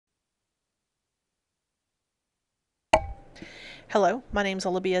Hello, my name is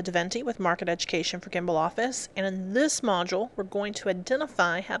Olivia DeVenti with Market Education for Kimball Office, and in this module we're going to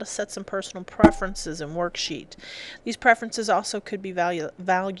identify how to set some personal preferences in Worksheet. These preferences also could be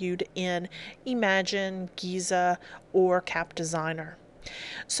valued in Imagine, Giza, or Cap Designer.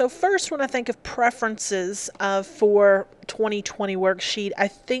 So first, when I think of preferences for 2020 worksheet, I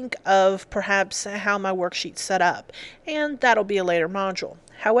think of perhaps how my worksheet's set up, and that'll be a later module.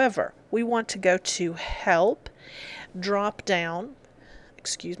 However, we want to go to Help, drop down,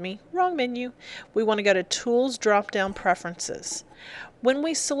 wrong menu. We want to go to Tools, drop down Preferences. When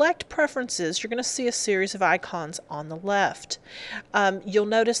we select Preferences, you're going to see a series of icons on the left. You'll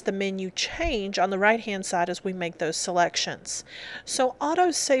notice the menu change on the right-hand side as we make those selections. So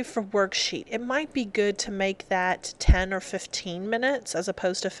autosave for Worksheet, it might be good to make that 10 or 15 minutes as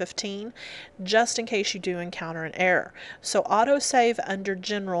opposed to 15, just in case you do encounter an error. So autosave under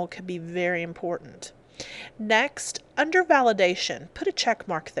General could be very important. Next, under validation, put a check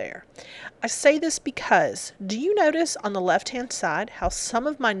mark there. I say this because, do you notice on the left-hand side how some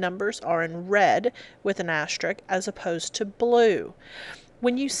of my numbers are in red with an asterisk as opposed to blue?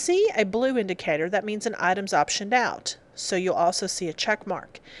 When you see a blue indicator, that means an item's optioned out. So you'll also see a check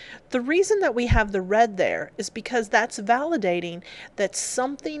mark. The reason that we have the red there is because that's validating that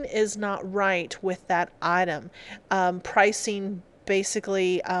something is not right with that item. Pricing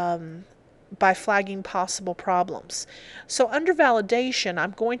basically by flagging possible problems. So under validation,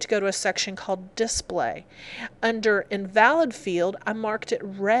 I'm going to go to a section called display. Under invalid field, I marked it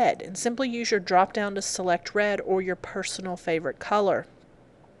red, and simply use your drop down to select red or your personal favorite color.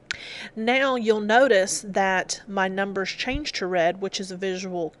 Now you'll notice that my numbers changed to red, which is a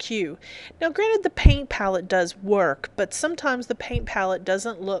visual cue. Now granted, the paint palette does work, but sometimes the paint palette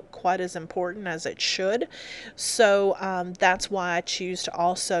doesn't look quite as important as it should, so that's why I choose to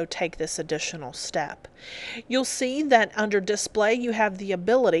also take this additional step. You'll see that under display you have the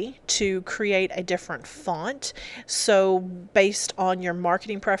ability to create a different font. So based on your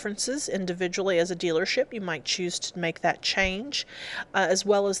marketing preferences individually as a dealership, you might choose to make that change, as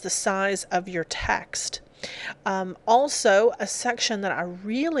well as the size of your text. Also, a section that I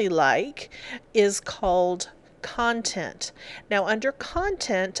really like is called Content. Now under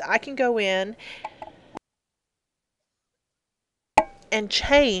Content, I can go in and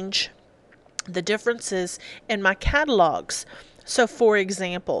change the differences in my catalogs. So for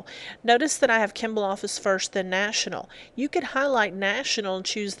example, notice that I have Kimball Office first, then National. You could highlight National and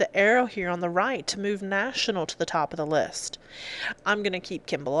choose the arrow here on the right to move National to the top of the list. I'm going to keep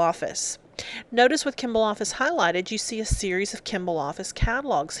Kimball Office. Notice with Kimball Office highlighted, you see a series of Kimball Office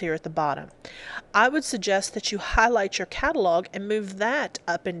catalogs here at the bottom. I would suggest that you highlight your catalog and move that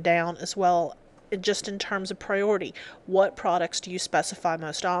up and down as well, just in terms of priority. What products do you specify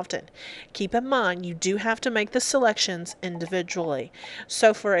most often? Keep in mind, you do have to make the selections individually.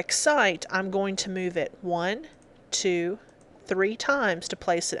 So for Excite, I'm going to move it 1, 2, 3 times to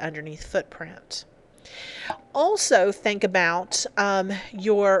place it underneath Footprint. Also think about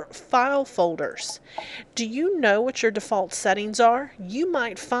your file folders. Do you know what your default settings are? You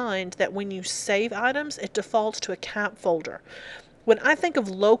might find that when you save items, it defaults to a cap folder. When I think of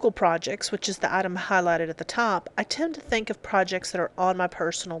local projects, which is the item highlighted at the top, I tend to think of projects that are on my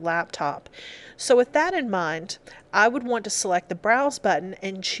personal laptop. So with that in mind, I would want to select the Browse button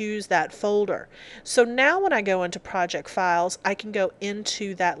and choose that folder. So now when I go into Project Files, I can go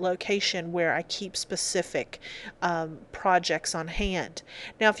into that location where I keep specific projects on hand.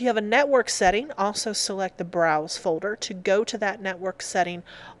 Now if you have a network setting, also select the Browse folder to go to that network setting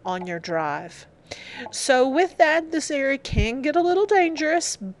on your drive. So with that, this area can get a little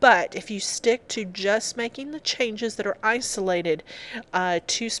dangerous, but if you stick to just making the changes that are isolated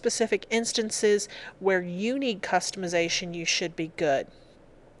to specific instances where you need customization, you should be good.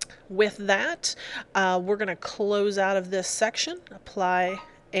 With that, we're going to close out of this section, apply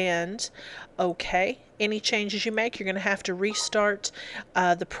and OK. Any changes you make, you're going to have to restart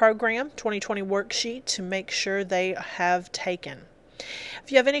the program 2020 worksheet to make sure they have taken.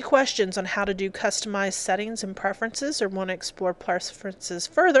 If you have any questions on how to do customized settings and preferences or want to explore preferences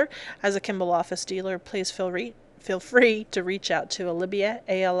further as a Kimball Office dealer, please feel free to reach out to Olivia,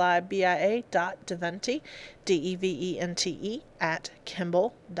 ALIBIA.devente, DEVENTE, at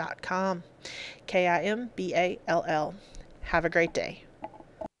Kimball.com, KIMBALL. Have a great day.